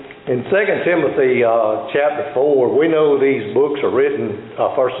In 2 Timothy chapter 4, we know these books are written,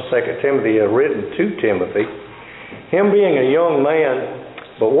 1st and 2nd Timothy are written to Timothy. Him being a young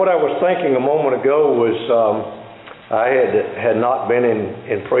man, but what I was thinking a moment ago was I had not been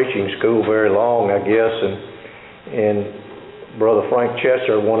in preaching school very long, I guess, and Brother Frank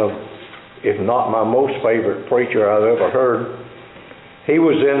Chester, one of, if not my most favorite preacher I've ever heard, he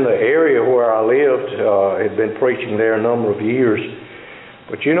was in the area where I lived, had been preaching there a number of years.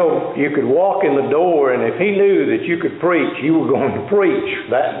 But you know, you could walk in the door, and if he knew that you could preach, you were going to preach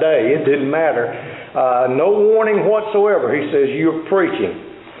that day. It didn't matter. No warning whatsoever. He says, you're preaching.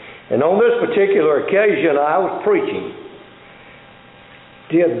 And on this particular occasion, I was preaching.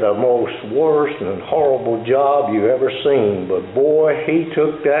 Did the most worst and horrible job you've ever seen. But boy, he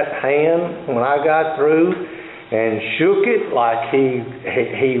took that hand when I got through and shook it like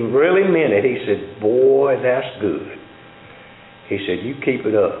he really meant it. He said, boy, that's good. He said, you keep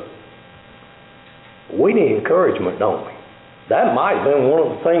it up. We need encouragement, don't we? That might have been one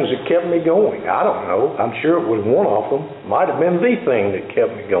of the things that kept me going. I don't know. I'm sure it was one of them. Might have been the thing that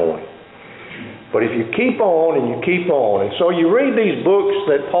kept me going. But if you keep on and you keep on, and so you read these books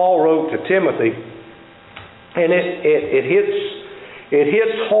that Paul wrote to Timothy, and it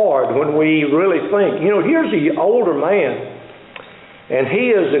hits hard when we really think, you know, here's the older man, and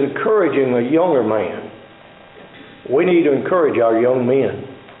he is encouraging a younger man. We need to encourage our young men.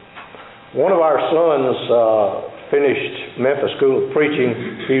 One of our sons finished Memphis School of Preaching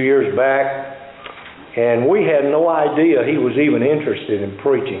a few years back, and we had no idea he was even interested in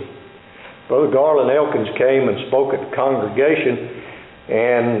preaching. Brother Garland Elkins came and spoke at the congregation,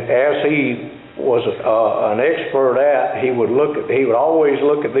 and as he was an expert he would always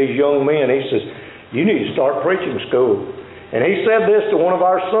look at these young men. He says, you need to start preaching school. And he said this to one of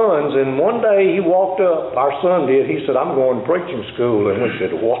our sons, and one day he walked up, our son did, he said, I'm going to preaching school. And we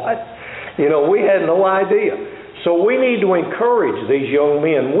said, what? You know, we had no idea. So we need to encourage these young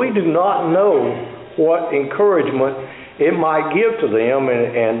men. We do not know what encouragement it might give to them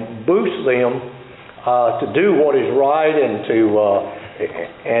and boost them to do what is right and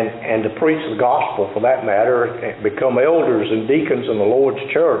to preach the gospel, for that matter, and become elders and deacons in the Lord's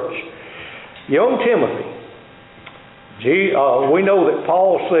church. Young Timothy, we know that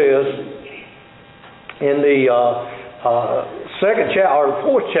Paul says in the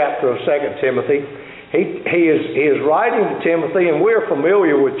fourth chapter of 2 Timothy, he is writing to Timothy, and we're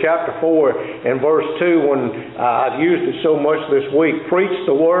familiar with chapter 4 and verse 2 when I've used it so much this week, preach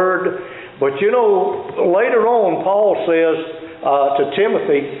the word. But you know, later on Paul says to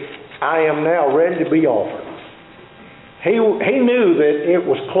Timothy, I am now ready to be offered. He knew that it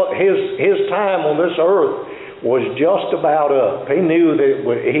was his time on this earth was just about up. He knew that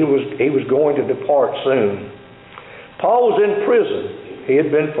he was going to depart soon. Paul was in prison. He had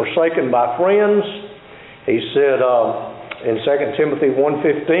been forsaken by friends. He said in 2 Timothy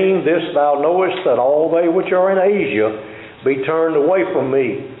 1:15, this thou knowest, that all they which are in Asia be turned away from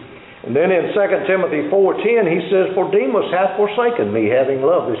me. And then in 2 Timothy 4:10 he says, for Demas hath forsaken me, having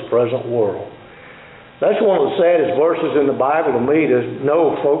loved this present world. That's one of the saddest verses in the Bible to me, to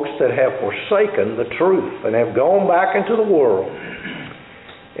know folks that have forsaken the truth and have gone back into the world.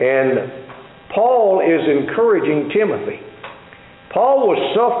 And Paul is encouraging Timothy. Paul was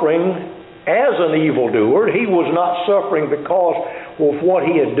suffering as an evildoer. He was not suffering because of what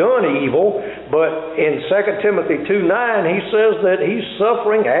he had done evil, but in 2 Timothy 2:9 he says that he's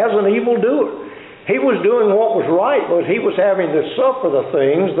suffering as an evildoer. He was doing what was right, but he was having to suffer the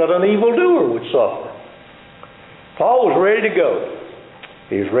things that an evildoer would suffer. Paul was ready to go.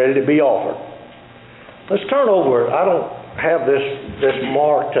 He was ready to be offered. Let's turn over. I don't have this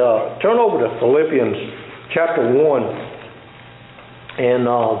marked. Turn over to Philippians chapter 1 and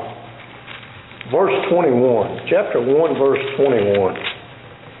verse 21. Chapter 1, verse 21.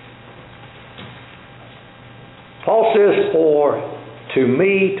 Paul says, for to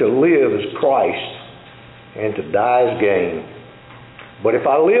me to live is Christ, and to die is gain. But if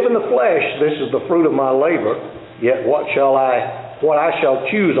I live in the flesh, this is the fruit of my labor. Yet what I shall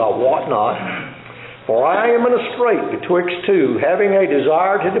choose I wot not. For I am in a strait betwixt two, having a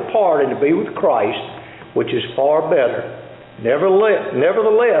desire to depart and to be with Christ, which is far better.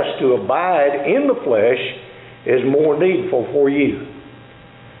 Nevertheless, to abide in the flesh is more needful for you.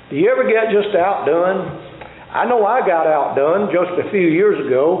 Do you ever get just outdone? I know I got outdone just a few years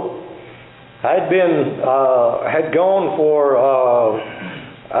ago. I'd gone for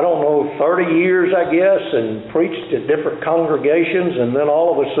 30 years, I guess, and preached at different congregations, and then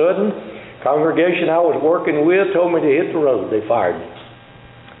all of a sudden, congregation I was working with told me to hit the road. They fired me.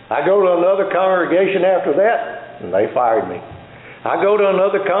 I go to another congregation after that, and they fired me. I go to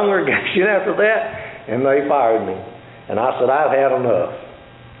another congregation after that, and they fired me. And I said, I've had enough.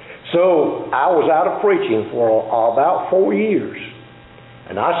 So I was out of preaching for about 4 years.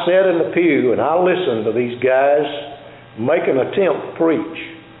 And I sat in the pew and I listened to these guys make an attempt to preach.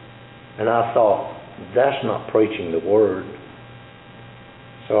 And I thought, that's not preaching the Word.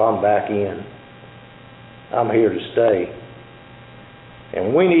 So I'm back in. I'm here to stay.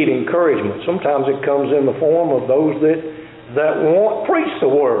 And we need encouragement. Sometimes it comes in the form of those that won't preach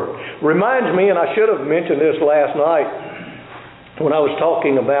the Word. Reminds me, and I should have mentioned this last night, when I was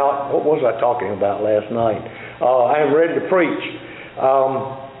talking about, what was I talking about last night? I am ready to preach.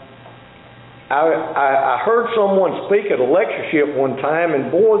 I heard someone speak at a lectureship one time,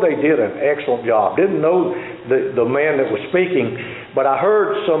 and boy, they did an excellent job. Didn't know the man that was speaking, but I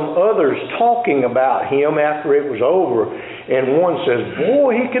heard some others talking about him after it was over, and one says,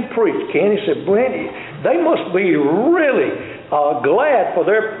 boy, he can preach. Ken, he said, Brent, they must be really glad for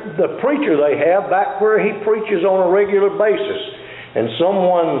the preacher they have back where he preaches on a regular basis. And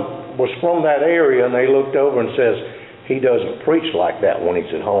someone was from that area, and they looked over and says, he doesn't preach like that when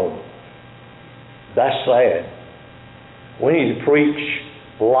he's at home. That's sad. We need to preach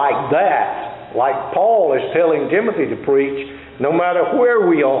like that, like Paul is telling Timothy to preach, no matter where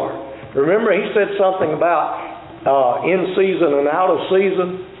we are. Remember, he said something about in season and out of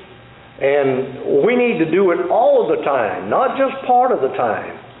season, and we need to do it all of the time, not just part of the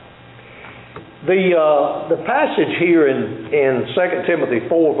time. The passage here in 2 Timothy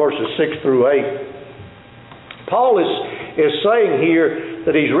 4, verses 6 through 8, Paul is saying here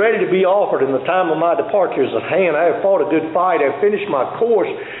that he's ready to be offered, and the time of my departure is at hand. I have fought a good fight. I have finished my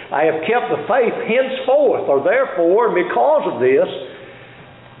course. I have kept the faith. Henceforth, or therefore, because of this,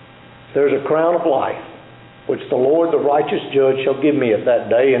 there's a crown of life, which the Lord, the righteous judge, shall give me at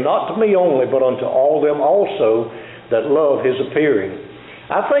that day, and not to me only, but unto all them also that love his appearing.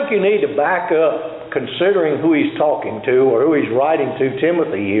 I think you need to back up, considering who he's talking to, or who he's writing to,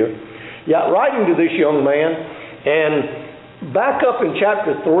 Timothy here. Yeah, writing to this young man, and back up in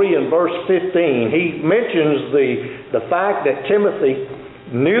chapter 3 and verse 15, he mentions the fact that Timothy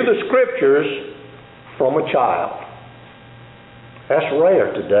knew the Scriptures from a child. That's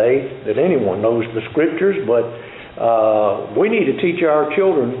rare today that anyone knows the Scriptures, but we need to teach our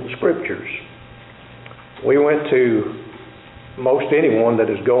children the Scriptures. We went to most anyone that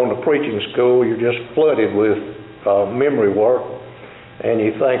has gone to preaching school, you're just flooded with memory work, and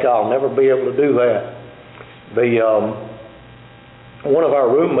you think, I'll never be able to do that. One of our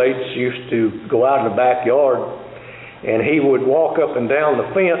roommates used to go out in the backyard, and he would walk up and down the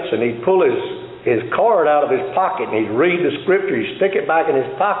fence, and he'd pull his card out of his pocket, and he'd read the Scripture, he'd stick it back in his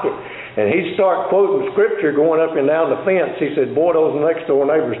pocket, and he'd start quoting Scripture going up and down the fence. He said, boy, those next door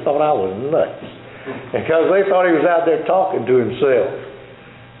neighbors thought I was nuts, because they thought he was out there talking to himself.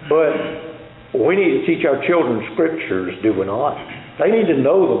 But we need to teach our children Scriptures, do we not? They need to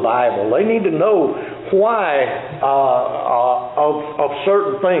know the Bible. They need to know why of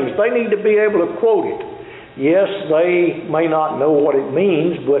certain things. They need to be able to quote it. Yes, they may not know what it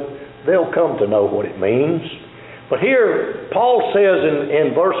means, but they'll come to know what it means. But here, Paul says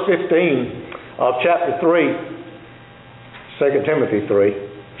in verse 15 of chapter 3, 2 Timothy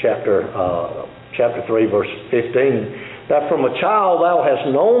 3, chapter 3, verse 15, that from a child thou hast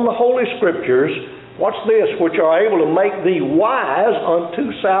known the Holy Scriptures, watch this, which are able to make thee wise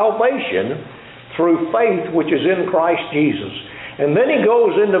unto salvation through faith which is in Christ Jesus. And then he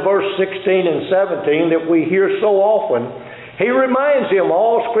goes into verse 16 and 17 that we hear so often. He reminds him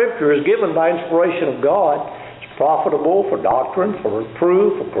all Scripture is given by inspiration of God. It's profitable for doctrine, for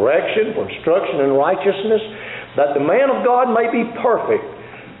reproof, for correction, for instruction in righteousness, that the man of God may be perfect,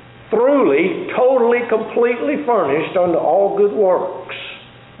 truly, totally, completely furnished unto all good works.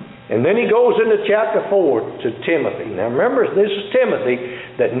 And then he goes into chapter 4 to Timothy. Now remember, this is Timothy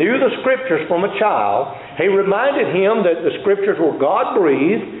that knew the Scriptures from a child. He reminded him that the Scriptures were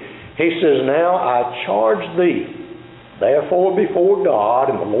God-breathed. He says, now I charge thee, therefore before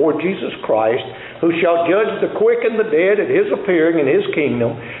God and the Lord Jesus Christ, who shall judge the quick and the dead at his appearing in his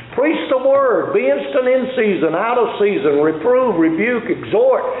kingdom, preach the word, be instant in season, out of season, reprove, rebuke,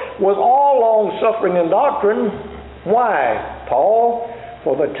 exhort, with all long-suffering and doctrine. Why, Paul?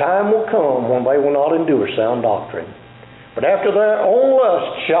 For the time will come when they will not endure sound doctrine. But after their own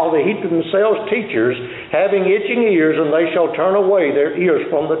lust shall they heap themselves teachers, having itching ears, and they shall turn away their ears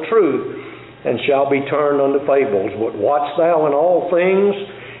from the truth, and shall be turned unto fables. But watch thou in all things,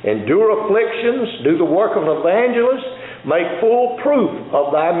 endure afflictions, do the work of an evangelist, make full proof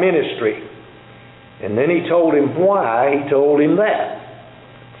of thy ministry. And then he told him why he told him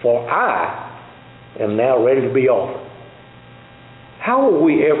that. For I am now ready to be offered. How are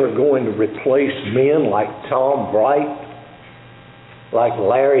we ever going to replace men like Tom Bright, like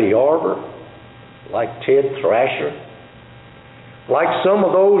Larry Yarber, like Ted Thrasher, like some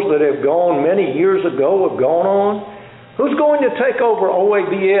of those that have gone many years ago, have gone on? Who's going to take over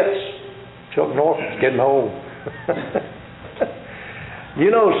OABS? Chuck Norfolk's getting old.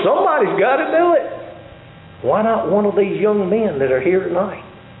 Somebody's got to do it. Why not one of these young men that are here tonight?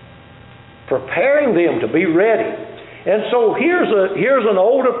 Preparing them to be ready. And so here's an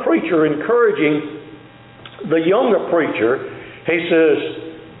older preacher encouraging the younger preacher. He says,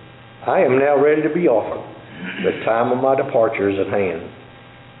 I am now ready to be offered. The time of my departure is at hand.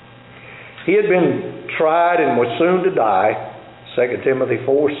 He had been tried and was soon to die. 2 Timothy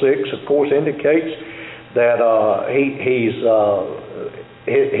 4:6, of course, indicates that his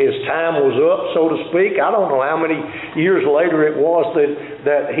time was up, so to speak. I don't know how many years later it was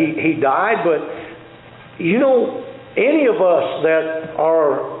that he died, but any of us that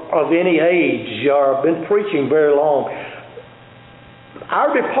are of any age or have been preaching very long,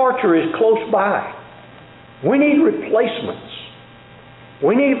 our departure is close by. We need replacements.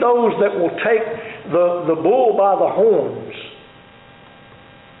 We need those that will take the bull by the horns.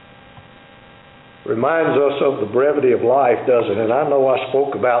 Reminds us of the brevity of life, doesn't it? And I know I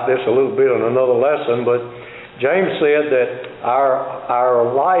spoke about this a little bit in another lesson, but James said that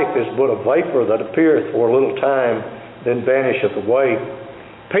our life is but a vapor that appeareth for a little time, then vanisheth away.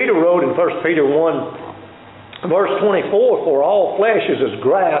 Peter wrote in 1 Peter 1, verse 24, for all flesh is as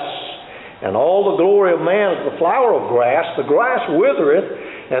grass, and all the glory of man is the flower of grass. The grass withereth,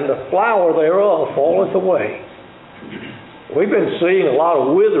 and the flower thereof falleth away. We've been seeing a lot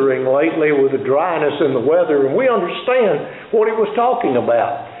of withering lately with the dryness in the weather, and we understand what he was talking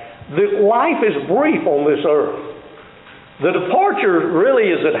about. That life is brief on this earth. The departure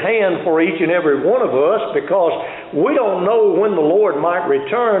really is at hand for each and every one of us, because we don't know when the Lord might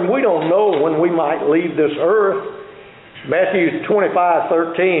return. We don't know when we might leave this earth. Matthew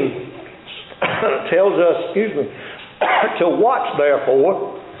 25:13 tells us, to watch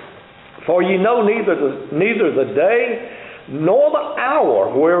therefore, for ye know neither the day nor the hour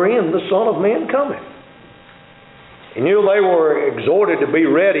wherein the Son of Man cometh. And they were exhorted to be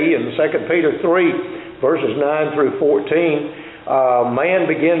ready in 2 Peter 3, verses 9 through 14. Man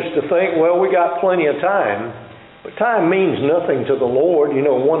begins to think, well, we got plenty of time. But time means nothing to the Lord.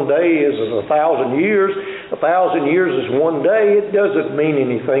 One day is as 1,000 years. 1,000 years is one day. It doesn't mean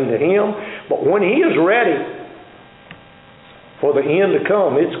anything to Him. But when He is ready for the end to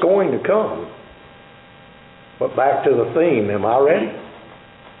come, it's going to come. But back to the theme, am I ready?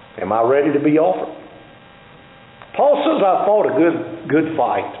 Am I ready to be offered? Paul says, I fought a good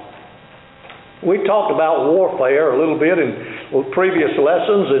fight. We talked about warfare a little bit in previous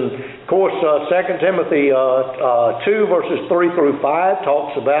lessons, and of course 2 Timothy 2 verses 3 through 5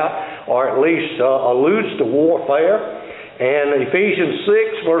 talks about, or at least alludes to warfare. And Ephesians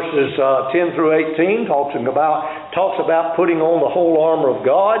 6 verses 10 through 18 talks about putting on the whole armor of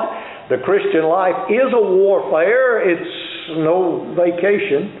God. The Christian life is a warfare. It's no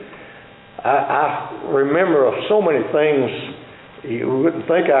vacation. I remember of so many things. You wouldn't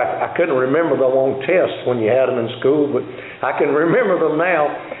think I couldn't remember them on tests when you had them in school, but I can remember them now.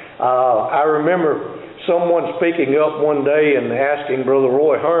 I remember someone speaking up one day and asking Brother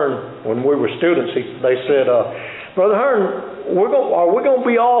Roy Hearn when we were students. They said, Brother Hearn, are we going to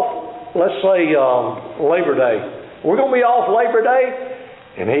be off, let's say, Labor Day? We're going to be off Labor Day?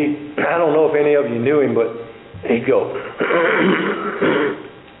 And I don't know if any of you knew him, but he'd go,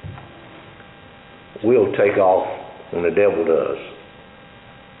 we'll take off when the devil does.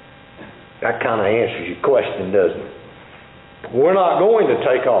 That kind of answers your question, doesn't it? We're not going to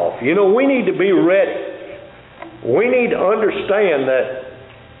take off. We need to be ready. We need to understand that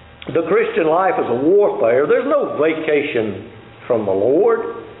the Christian life is a warfare. There's no vacation from the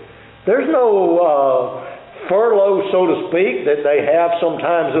Lord. There's no furlough, so to speak, that they have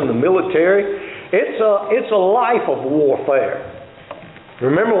sometimes in the military. It's a life of warfare.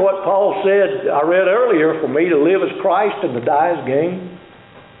 Remember what Paul said, I read earlier, for me to live as Christ and to die as gain.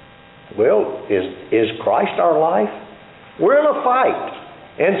 Well, is Christ our life? We're in a fight.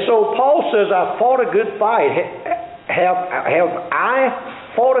 And so Paul says, I fought a good fight. Have I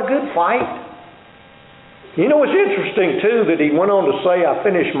fought a good fight? It's interesting too that he went on to say, I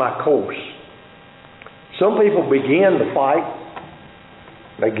finished my course. Some people begin the fight,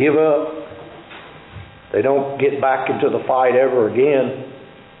 they give up, they don't get back into the fight ever again.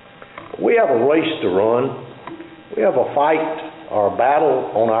 We have a race to run. We have a fight or a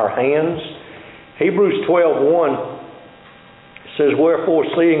battle on our hands. Hebrews 12:1 says, wherefore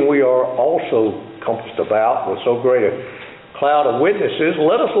seeing we are also compassed about with so great a cloud of witnesses,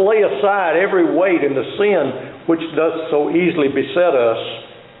 let us lay aside every weight and the sin which doth so easily beset us,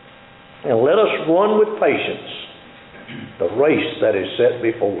 and let us run with patience the race that is set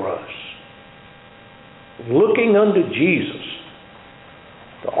before us, looking unto Jesus,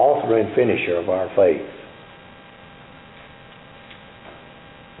 the author and finisher of our faith.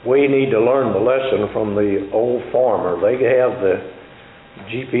 We need to learn the lesson from the old farmer. They have the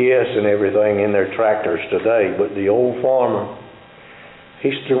GPS and everything in their tractors today, but the old farmer,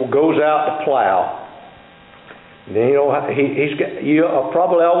 he still goes out to plow. And then, you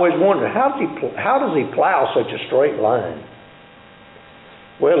probably always wonder, how does he plow such a straight line?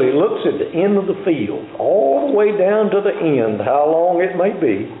 Well, he looks at the end of the field, all the way down to the end, how long it may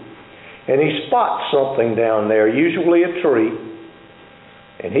be, and he spots something down there, usually a tree,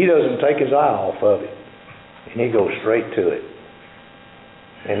 and he doesn't take his eye off of it, and he goes straight to it.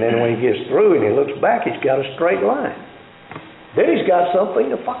 And then when he gets through and he looks back, he's got a straight line. Then he's got something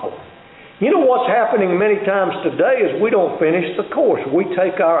to follow. You know what's happening many times today is we don't finish the course. We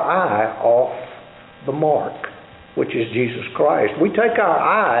take our eye off the mark, which is Jesus Christ. We take our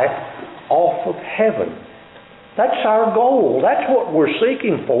eye off of heaven. That's our goal. That's what we're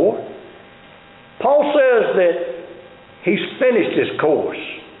seeking for. Paul says that he's finished his course.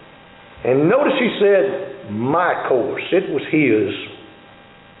 And notice he said, my course. It was his.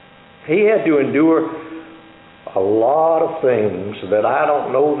 He had to endure a lot of things that I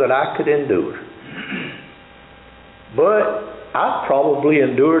don't know that I could endure. But I probably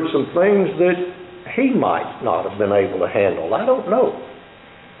endured some things that he might not have been able to handle. I don't know.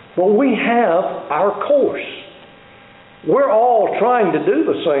 But we have our course. We're all trying to do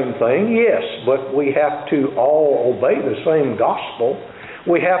the same thing, yes, but we have to all obey the same gospel.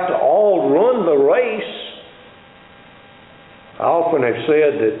 We have to all run the race. I often have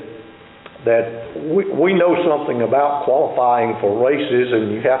said that we know something about qualifying for races,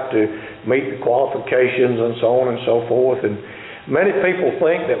 and you have to meet the qualifications and so on and so forth. And many people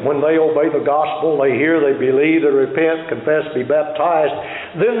think that when they obey the gospel, they hear, they believe, they repent, confess, be baptized,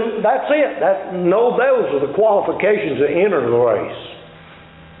 then that's it. Those are the qualifications to enter the race.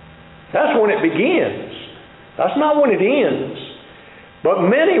 That's when it begins. That's not when it ends. But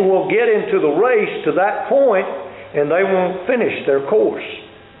many will get into the race to that point, and they won't finish their course.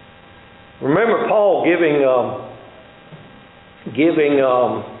 Remember Paul giving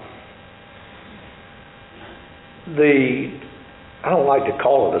I don't like to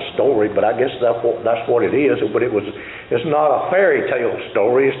call it a story, but I guess that's what it is. But it's not a fairy tale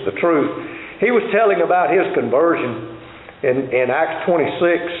story, it's the truth. He was telling about his conversion in Acts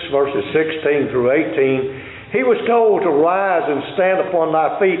 26, verses 16 through 18. He was told to rise and stand upon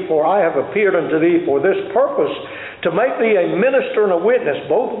thy feet, for I have appeared unto thee for this purpose, to make thee a minister and a witness,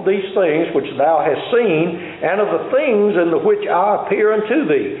 both of these things which thou hast seen, and of the things in the which I appear unto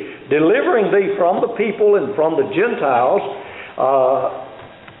thee, delivering thee from the people and from the Gentiles,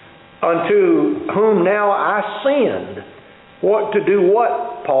 unto whom now I send. What to do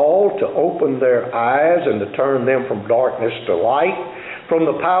what, Paul? To open their eyes and to turn them from darkness to light, from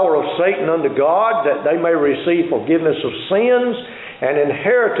the power of Satan unto God, that they may receive forgiveness of sins and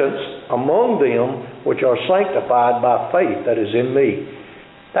inheritance among them which are sanctified by faith that is in me.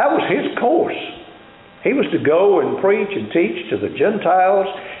 That was his course. He was to go and preach and teach to the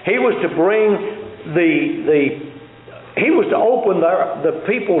Gentiles. He was to bring he was to open the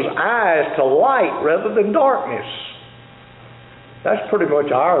people's eyes to light rather than darkness. That's pretty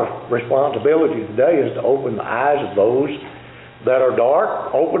much our responsibility today, is to open the eyes of those that are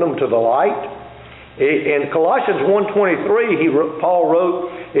dark, open them to the light. In Colossians 1:23, Paul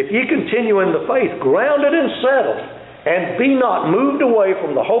wrote, if ye continue in the faith, grounded and settled, and be not moved away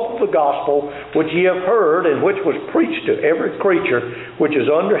from the hope of the gospel which ye have heard, and which was preached to every creature which is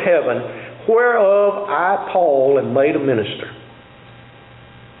under heaven, whereof I, Paul, am made a minister.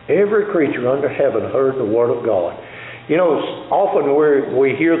 Every creature under heaven heard the word of God. You know, often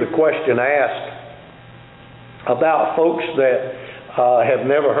we hear the question asked about folks that have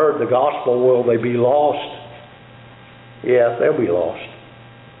never heard the gospel, will they be lost? Yeah, they'll be lost.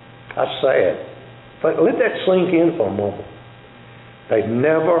 That's sad. But let that sink in for a moment. They've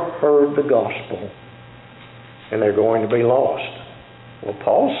never heard the gospel, and they're going to be lost. Well,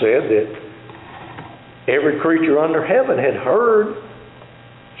 Paul said that every creature under heaven had heard.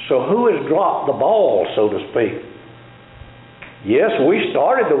 So who has dropped the ball, so to speak? Yes, we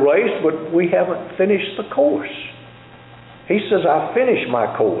started the race, but we haven't finished the course. He says, I finished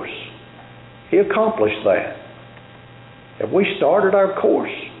my course. He accomplished that. Have we started our course?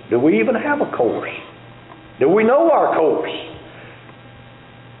 Do we even have a course? Do we know our course?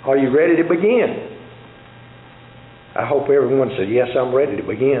 Are you ready to begin? I hope everyone said, yes, I'm ready to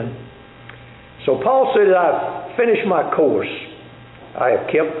begin. So Paul said, I've finished my course. I have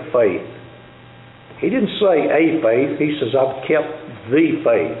kept the faith. He didn't say a faith. He says, I've kept the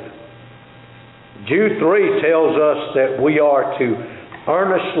faith. Jude 3 tells us that we are to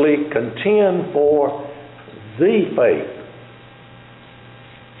earnestly contend for the faith.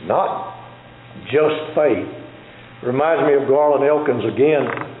 Not just faith. Reminds me of Garland Elkins again.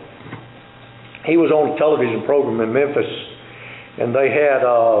 He was on a television program in Memphis, and they had,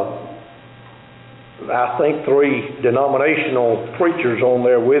 I think, 3 denominational preachers on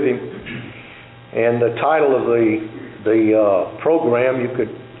there with him. And the title of the program, you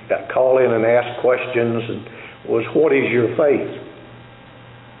could call in and ask questions, and was, what is your faith?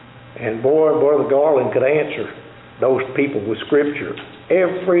 And boy, Brother Garland could answer those people with Scripture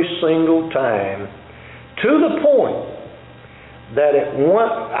every single time, to the point that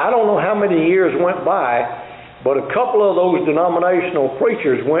I don't know how many years went by, but a couple of those denominational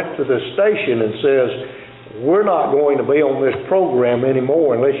preachers went to the station and says, we're not going to be on this program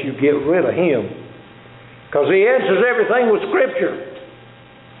anymore unless you get rid of him, because he answers everything with Scripture.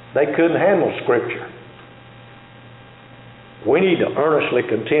 They couldn't handle Scripture. We need to earnestly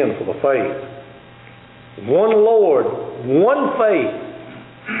contend for the faith. One Lord, one faith.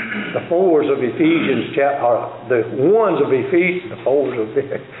 The fours of Ephesians chapter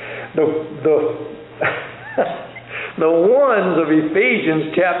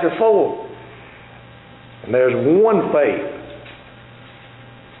 4. And there's one faith.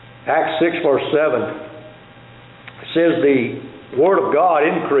 Acts 6 verse 7 says the Word of God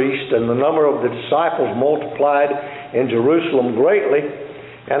increased, and the number of the disciples multiplied in Jerusalem greatly,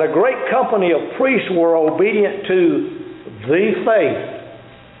 and a great company of priests were obedient to the faith.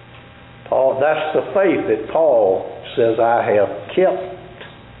 That's the faith that Paul says, I have kept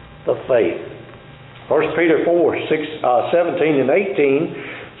the faith. 1 Peter 4, 17 and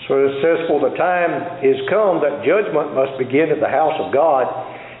 18, so it says, for the time is come that judgment must begin at the house of God.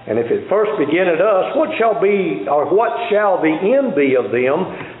 And if it first begin at us, what shall the end be of them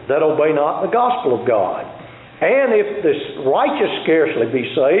that obey not the gospel of God? And if the righteous scarcely be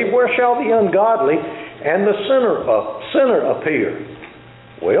saved, where shall the ungodly and the sinner appear?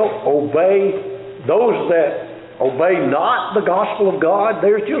 Well, obey those that obey not the gospel of God.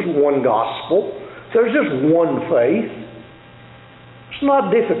 There's just one gospel. There's just one faith. It's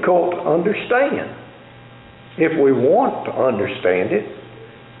not difficult to understand if we want to understand it.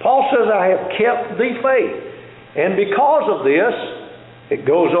 Paul says, I have kept the faith. And because of this, it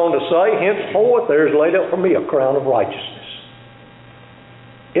goes on to say, henceforth there is laid up for me a crown of righteousness.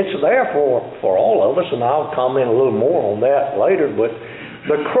 It's there for all of us, and I'll comment a little more on that later, but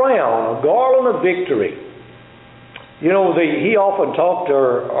the crown, a garland of victory. You know, he often talked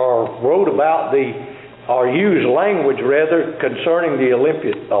or wrote about or used language rather, concerning the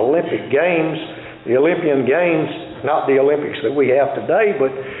Olympic Games, the Olympian Games, not the Olympics that we have today,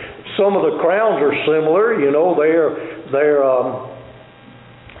 but some of the crowns are similar. You know,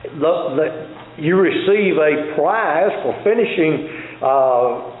 you receive a prize for finishing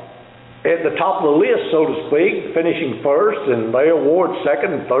at the top of the list, so to speak, finishing first, and they award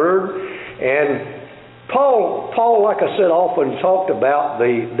second and third. And Paul, like I said, often talked about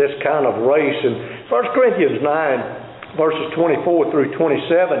this kind of race. In 1 Corinthians 9, verses 24 through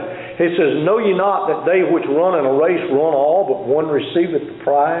 27, it says, know ye not that they which run in a race run all, but one receiveth the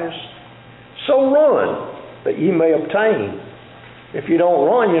prize? So run, that ye may obtain. If you don't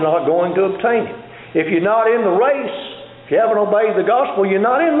run, you're not going to obtain it. If you're not in the race, if you haven't obeyed the gospel, you're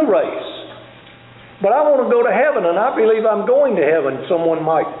not in the race. But I want to go to heaven, and I believe I'm going to heaven, someone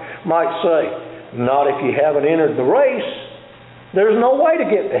might say. Not if you haven't entered the race. There's no way to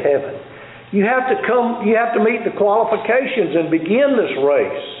get to heaven. You have to meet the qualifications and begin this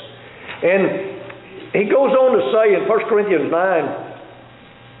race. And he goes on to say in 1 Corinthians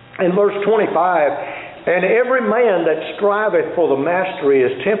 9, in verse 25, and every man that striveth for the mastery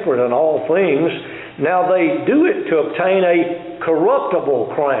is temperate in all things. Now they do it to obtain a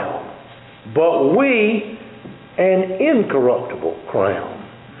corruptible crown, but we an incorruptible crown.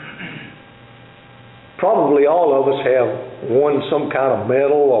 Probably all of us have won some kind of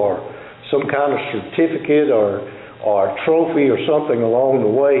medal or some kind of certificate or trophy or something along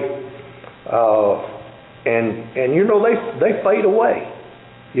the way. And you know, they fade away.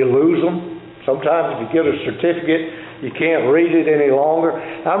 You lose them. Sometimes if you get a certificate, you can't read it any longer.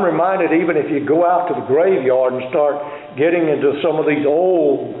 I'm reminded, even if you go out to the graveyard and start getting into some of these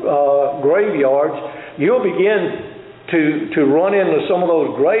old graveyards, you'll begin to run into some of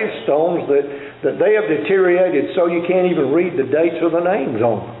those gravestones that they have deteriorated so you can't even read the dates or the names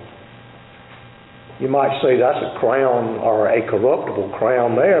on them. You might say that's a crown or a corruptible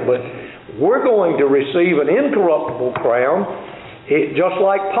crown there, but we're going to receive an incorruptible crown, just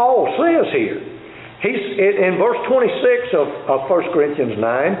like Paul says here. In verse 26 of 1 Corinthians 9,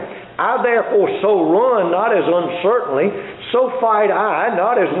 I therefore so run, not as uncertainly, so fight I,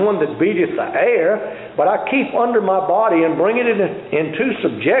 not as one that beateth the air, but I keep under my body and bring it into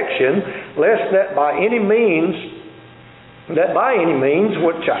subjection, lest that by any means,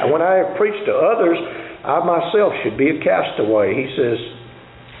 which when I have preached to others, I myself should be a castaway. He says,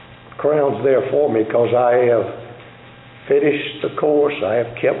 crown's there for me because I have finished the course, I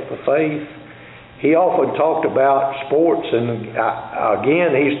have kept the faith. He often talked about sports, and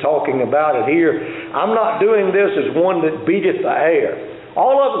again, he's talking about it here. I'm not doing this as one that beateth the air.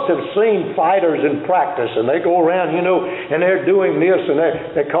 All of us have seen fighters in practice, and they go around, and they're doing this, and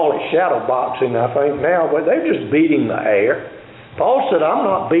they call it shadow boxing, I think, now, but they're just beating the air. Paul said, I'm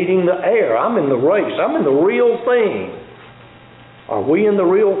not beating the air. I'm in the race. I'm in the real thing. Are we in the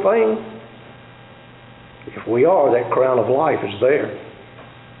real thing? If we are, that crown of life is there.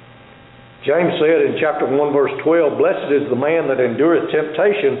 James said in chapter 1, verse 12, Blessed is the man that endureth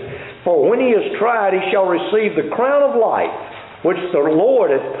temptation, for when he is tried, he shall receive the crown of life, which the Lord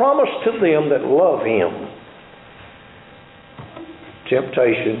hath promised to them that love him.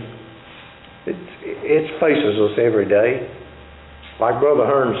 Temptation, it faces us every day. Like Brother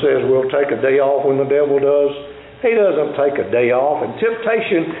Hearn says, we'll take a day off when the devil does. He doesn't take a day off, and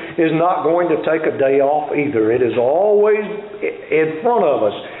temptation is not going to take a day off either. It is always in front of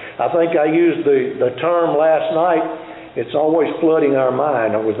us. I think I used the term last night, it's always flooding our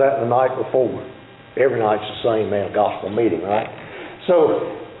mind, or was that the night before? Every night's the same, man, gospel meeting, right?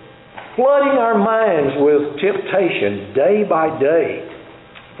 So, flooding our minds with temptation day by day.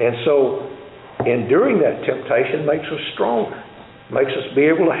 And so, enduring that temptation makes us stronger, makes us be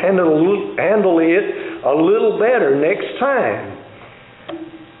able to handle it a little better next time.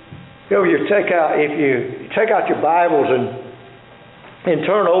 If you take out your Bibles and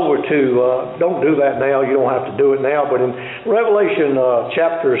turn over to, don't do that now, you don't have to do it now, but in Revelation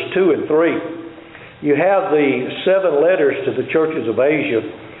chapters 2 and 3, you have the 7 letters to the churches of Asia.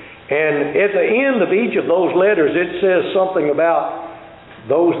 And at the end of each of those letters, it says something about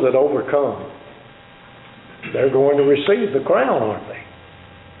those that overcome. They're going to receive the crown, aren't they?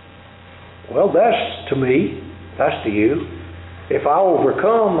 Well, that's to me, that's to you. If I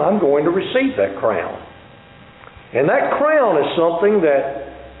overcome, I'm going to receive that crown. And that crown is something that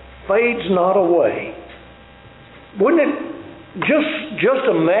fades not away. Wouldn't it just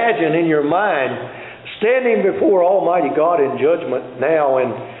imagine in your mind standing before Almighty God in judgment now,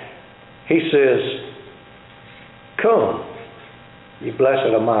 and He says, Come, ye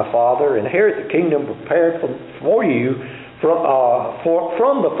blessed of my Father, inherit the kingdom prepared for you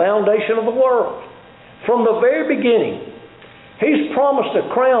from the foundation of the world. From the very beginning, He's promised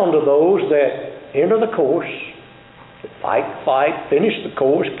a crown to those that enter the course, fight, finish the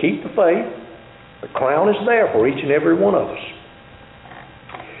course, keep the faith. The crown is there for each and every one of us.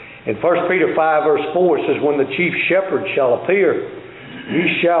 In 1 Peter 5 verse 4 it says, When the chief shepherd shall appear,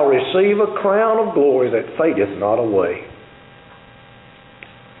 ye shall receive a crown of glory that fadeth not away.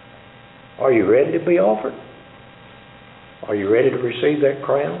 Are you ready to be offered? Are you ready to receive that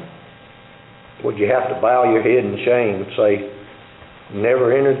crown? Would you have to bow your head in shame and say,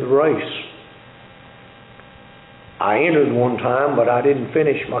 Never entered the race. I entered one time, but I didn't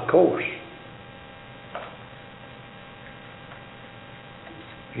finish my course.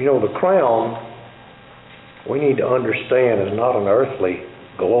 The crown, we need to understand, is not an earthly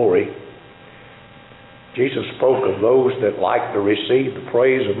glory. Jesus spoke of those that like to receive the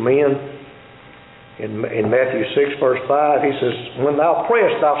praise of men. In Matthew 6, verse 5, He says, When thou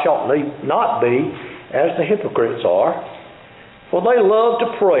prayest, thou shalt not be as the hypocrites are. For they love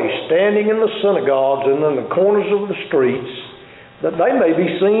to pray, standing in the synagogues and in the corners of the streets, that they may be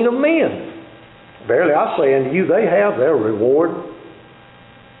seen of men. Verily I say unto you, they have their reward.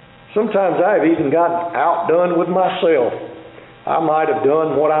 Sometimes I've even gotten outdone with myself. I might have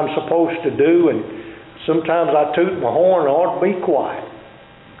done what I'm supposed to do, and sometimes I toot my horn and ought to be quiet.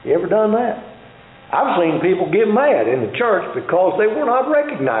 You ever done that? I've seen people get mad in the church because they were not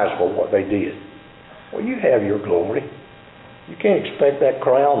recognized for what they did. Well, you have your glory. You can't expect that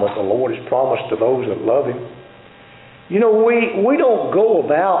crown that the Lord has promised to those that love Him. We don't go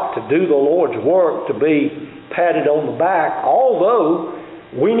about to do the Lord's work to be patted on the back, although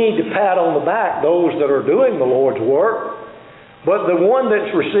we need to pat on the back those that are doing the Lord's work. But the one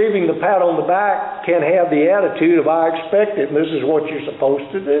that's receiving the pat on the back can have the attitude of, I expect it, and this is what you're supposed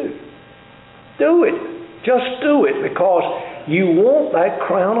to do. Do it. Just do it, because you want that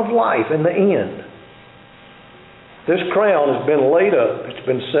crown of life in the end. This crown has been laid up. It's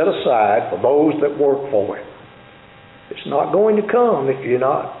been set aside for those that work for it. It's not going to come if you're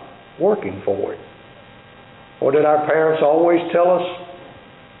not working for it. Or did our parents always tell us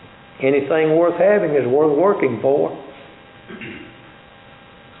anything worth having is worth working for?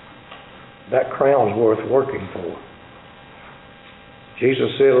 That crown's worth working for.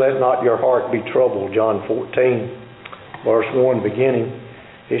 Jesus said, "Let not your heart be troubled," John 14, verse 1 beginning.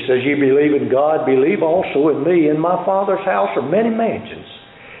 He says, "You believe in God, believe also in me. In my Father's house are many mansions.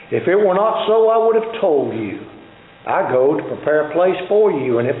 If it were not so, I would have told you. I go to prepare a place for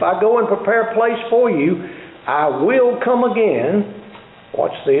you. And if I go and prepare a place for you, I will come again,"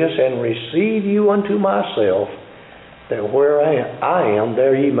 watch this, "and receive you unto myself, that where I am,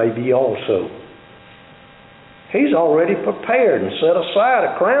 there ye may be also." He's already prepared and set aside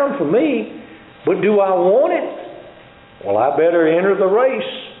a crown for me. But do I want it? Well, I better enter the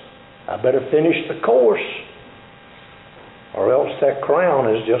race. I better finish the course. Or else that crown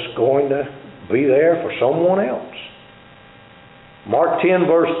is just going to be there for someone else. Mark 10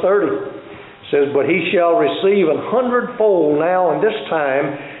 verse 30 says, "But he shall receive 100-fold now in this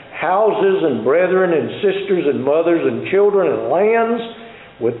time houses and brethren and sisters and mothers and children and lands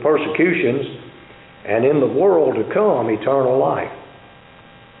with persecutions, and in the world to come eternal life."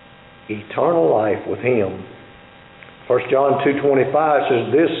 Eternal life with him. 1 John 2:25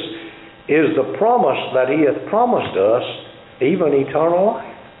 says, "This is the promise that he hath promised us, even eternal life."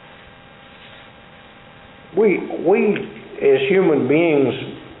 We as human beings,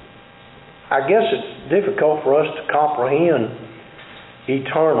 I guess it's difficult for us to comprehend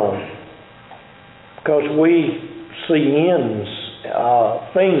eternal, because we see ends,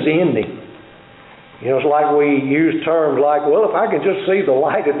 things ending. You know, it's like we use terms like, "Well, if I can just see the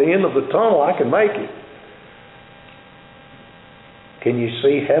light at the end of the tunnel, I can make it." Can you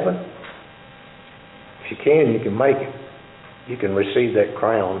see heaven? If you can make it. You can receive that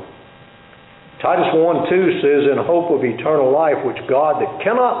crown. Titus 1:2 says, "In hope of eternal life, which God that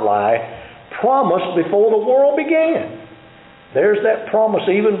cannot lie promised before the world began." There's that promise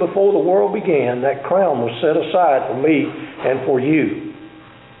even before the world began. That crown was set aside for me and for you.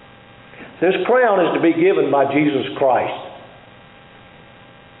 This crown is to be given by Jesus Christ.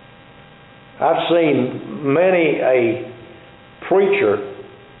 I've seen many a preacher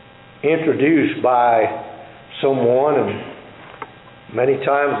introduced by someone, and many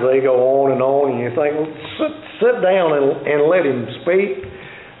times they go on, and you think, well, sit down and let him speak.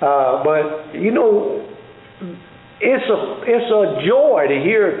 But you know, it's a joy to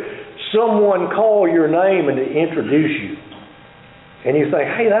hear someone call your name and to introduce you, and you think,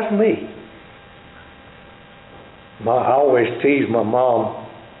 "Hey, that's me." I always tease my mom.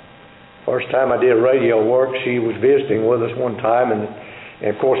 First time I did radio work, she was visiting with us one time, and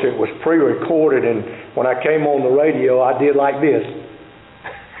of course it was pre-recorded, and when I came on the radio, I did like this.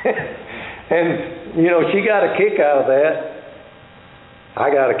 And, you know, she got a kick out of that. I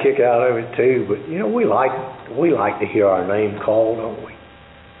got a kick out of it too, but, you know, we like to hear our name called, don't we?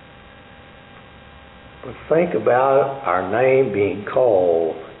 But think about our name being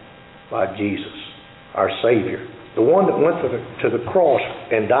called by Jesus, our Savior. The one that went to the cross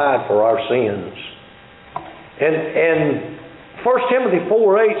and died for our sins. And 1 Timothy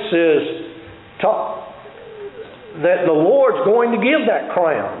 4:8 says that the Lord's going to give that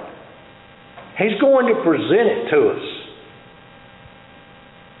crown. He's going to present it to us.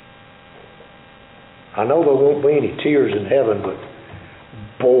 I know there won't be any tears in heaven, but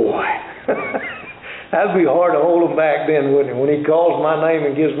boy, that'd be hard to hold them back then, wouldn't it? When He calls my name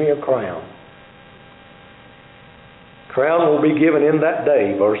and gives me a crown. Crown will be given in that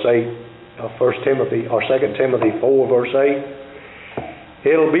day, verse 8 of 1 Timothy, or 2 Timothy 4, verse 8.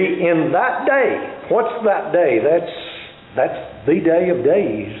 It'll be in that day. What's that day? That's the day of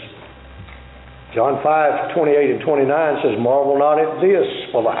days. John 5:28 and 29 says, "Marvel not at this,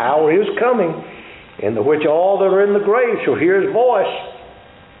 for the hour is coming, in the which all that are in the grave shall hear His voice,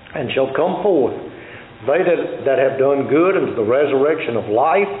 and shall come forth. They that have done good unto the resurrection of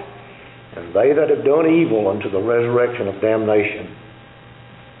life, and they that have done evil unto the resurrection of damnation."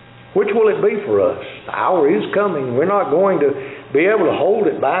 Which will it be for us? The hour is coming. We're not going to be able to hold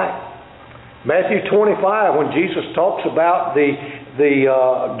it back. Matthew 25, when Jesus talks about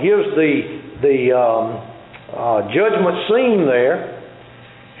gives the judgment scene there,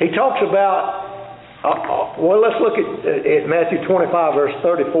 He talks about, well, let's look at Matthew 25, verse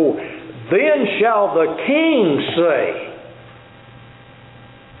 34. "Then shall the King say,"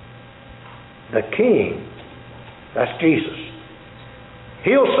 the King, that's Jesus,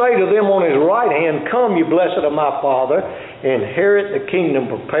 He'll say to them on His right hand, "Come, you blessed of my Father, inherit the kingdom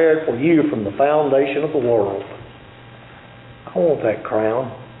prepared for you from the foundation of the world." I want that crown.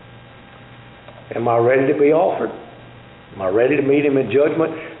 Am I ready to be offered? Am I ready to meet Him in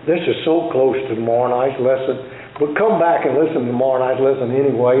judgment? This is so close to tomorrow night's lesson. But come back and listen to tomorrow night's lesson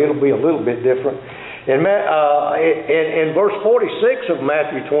anyway. It'll be a little bit different. In verse 46 of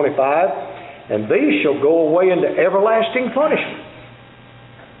Matthew 25, and these shall go away into everlasting punishment.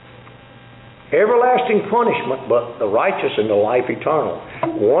 Everlasting punishment, but the righteous into life eternal.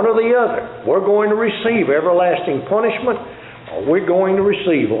 One or the other. We're going to receive everlasting punishment, or we're going to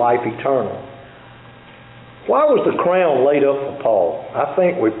receive life eternal. Why was the crown laid up for Paul? I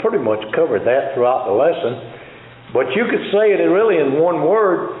think we pretty much covered that throughout the lesson. But you could say it really in one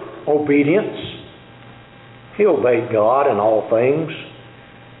word, obedience. He obeyed God in all things.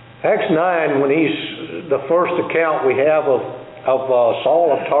 Acts 9, when the first account we have of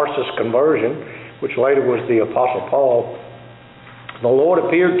Saul of Tarsus' conversion, which later was the Apostle Paul, the Lord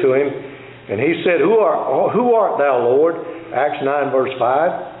appeared to him, and he said, Who art thou, Lord? Acts 9, verse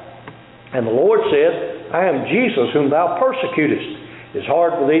 5. And the Lord said, I am Jesus whom thou persecutest. It is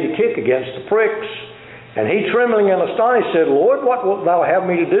hard for thee to kick against the pricks. And he, trembling and astonished, said, Lord, what wilt thou have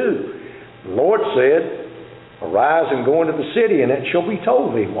me to do? The Lord said, Arise and go into the city, and it shall be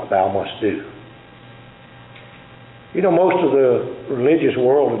told thee what thou must do. You know, most of the religious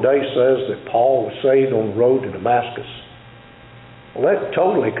world today says that Paul was saved on the road to Damascus. Well, that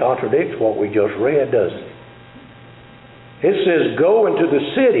totally contradicts what we just read, doesn't it? It says, Go into the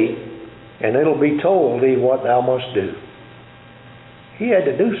city, and it'll be told thee what thou must do. He had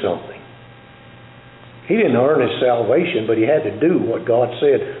to do something. He didn't earn his salvation, but he had to do what God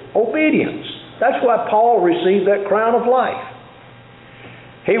said. Obedience. That's why Paul received that crown of life.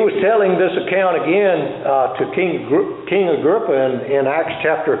 He was telling this account again to King Agrippa in Acts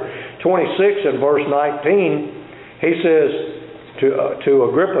chapter 26 and verse 19. He says to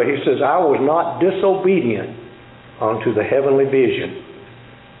Agrippa, he says, I was not disobedient unto the heavenly vision.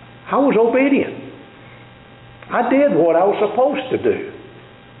 I was obedient. I did what I was supposed to do.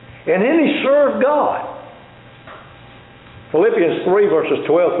 And then he served God. Philippians 3 verses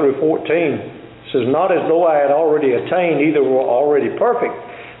 12 through 14 says, Not as though I had already attained, either were already perfect,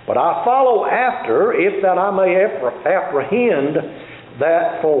 but I follow after, if that I may apprehend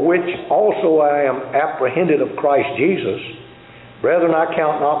that for which also I am apprehended of Christ Jesus. Brethren, I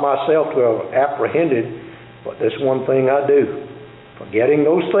count not myself to have apprehended, but this one thing I do, forgetting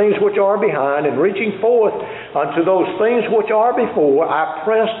those things which are behind, and reaching forth unto those things which are before, I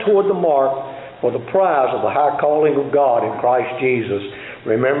press toward the mark for the prize of the high calling of God in Christ Jesus.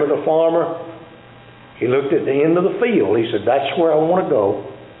 Remember the farmer? He looked at the end of the field. He said, that's where I want to go.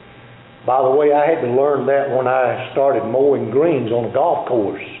 By the way, I had to learn that when I started mowing greens on a golf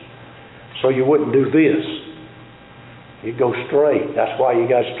course. So you wouldn't do this. You'd go straight. That's why you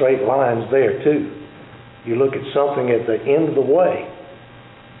got straight lines there too. You look at something at the end of the way.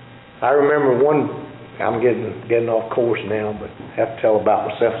 I remember I'm getting off course now, but I have to tell about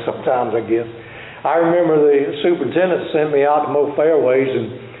myself sometimes, I guess. I remember the superintendent sent me out to mow fairways,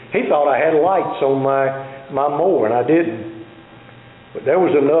 and he thought I had lights on my mower, and I didn't. But there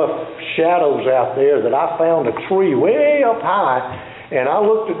was enough shadows out there that I found a tree way up high, and I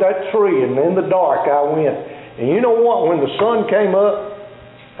looked at that tree, and in the dark I went. And you know what? When the sun came up,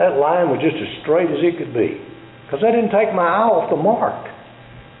 that line was just as straight as it could be, because I didn't take my eye off the mark.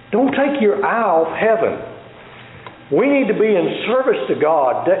 Don't take your eye off heaven. We need to be in service to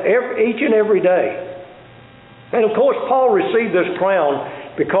God each and every day. And of course, Paul received this crown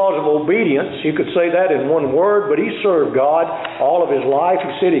because of obedience. You could say that in one word, but he served God all of his life.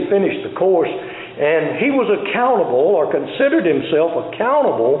 He said he finished the course, and he was accountable, or considered himself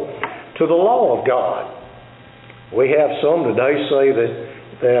accountable, to the law of God. We have some today say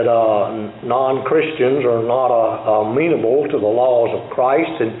that non-Christians are not amenable to the laws of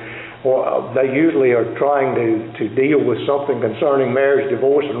Christ, and or they usually are trying to deal with something concerning marriage,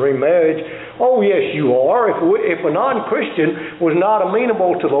 divorce, and remarriage. Oh, yes, you are. If a non-Christian was not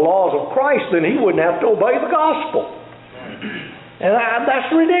amenable to the laws of Christ, then he wouldn't have to obey the gospel. And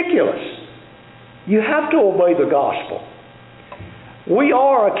that's ridiculous. You have to obey the gospel. We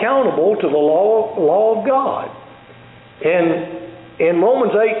are accountable to the law of God. And in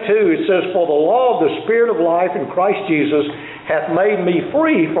Romans 8:2 it says, For the law of the Spirit of life in Christ Jesus hath made me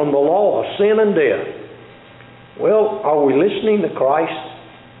free from the law of sin and death. Well, are we listening to Christ?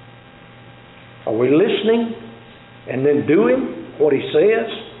 Are we listening and then doing what He says?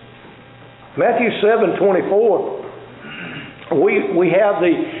 Matthew 7:24, we have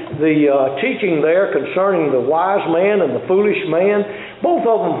the teaching there concerning the wise man and the foolish man. Both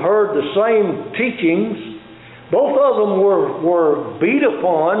of them heard the same teachings. Both of them were beat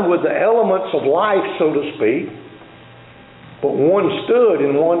upon with the elements of life, so to speak. But one stood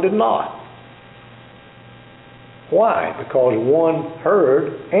and one did not. Why? Because one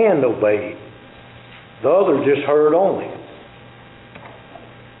heard and obeyed. The other just heard only.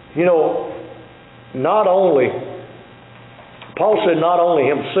 You know, Paul said not only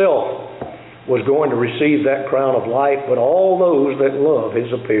himself was going to receive that crown of life, but all those that love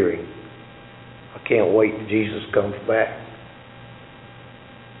his appearing. I can't wait till Jesus comes back.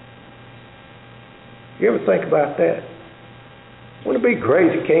 You ever think about that? Wouldn't it be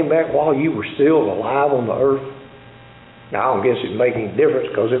great if he came back while you were still alive on the earth? Now, I don't guess it'd make any difference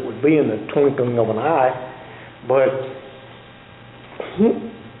because it would be in the twinkling of an eye. But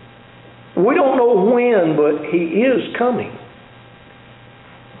we don't know when, but he is coming.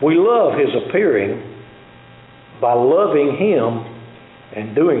 We love his appearing by loving him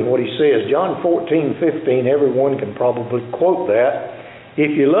and doing what he says. John 14:15, everyone can probably quote that.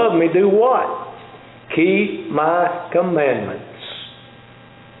 If you love me, do what? Keep my commandments.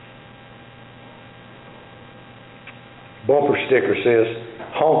 Bumper sticker says,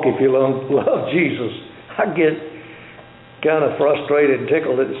 honk if you love Jesus. I get kind of frustrated and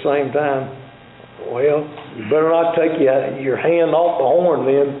tickled at the same time. Well, you better not take your hand off the horn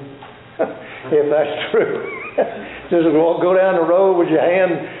then, if that's true. Just go down the road with your hand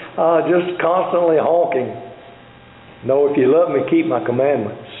just constantly honking. No, if you love me, keep my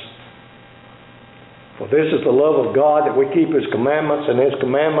commandments. For this is the love of God, that we keep his commandments, and his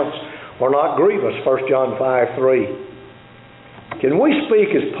commandments are not grievous, 1 John 5:3. Can we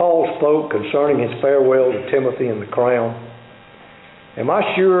speak as Paul spoke concerning his farewell to Timothy and the crown? Am I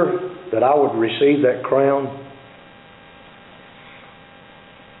sure that I would receive that crown?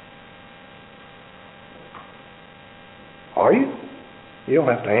 Are you? You don't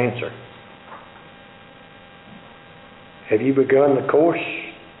have to answer. Have you begun the course?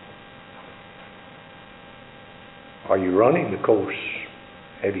 Are you running the course?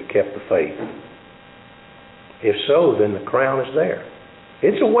 Have you kept the faith? If so, then the crown is there.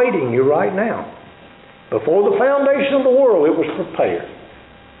 It's awaiting you right now. Before the foundation of the world, it was prepared.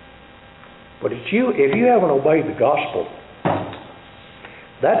 But if you haven't obeyed the gospel,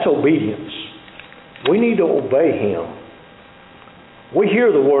 that's obedience. We need to obey him. We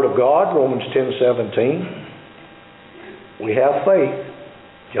hear the word of God, Romans 10:17. We have faith,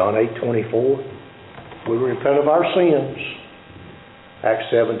 John 8:24. We repent of our sins, Acts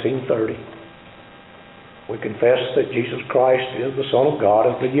 17:30. We confess that Jesus Christ is the Son of God,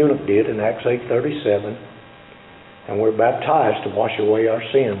 as the eunuch did in Acts 8:37. And we're baptized to wash away our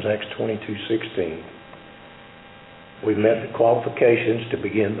sins, Acts 22:16. We've met the qualifications to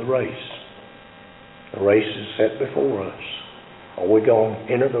begin the race. The race is set before us. Are we going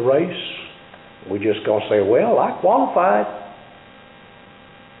to enter the race? We're just going to say, well, I qualified.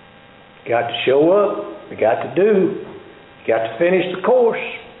 Got to show up. We got to do. Got to finish the course.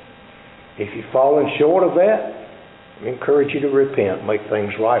 If you've fallen short of that, I encourage you to repent, make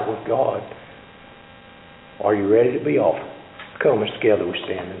things right with God. Are you ready to be offered? Come, as together we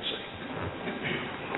stand and sing.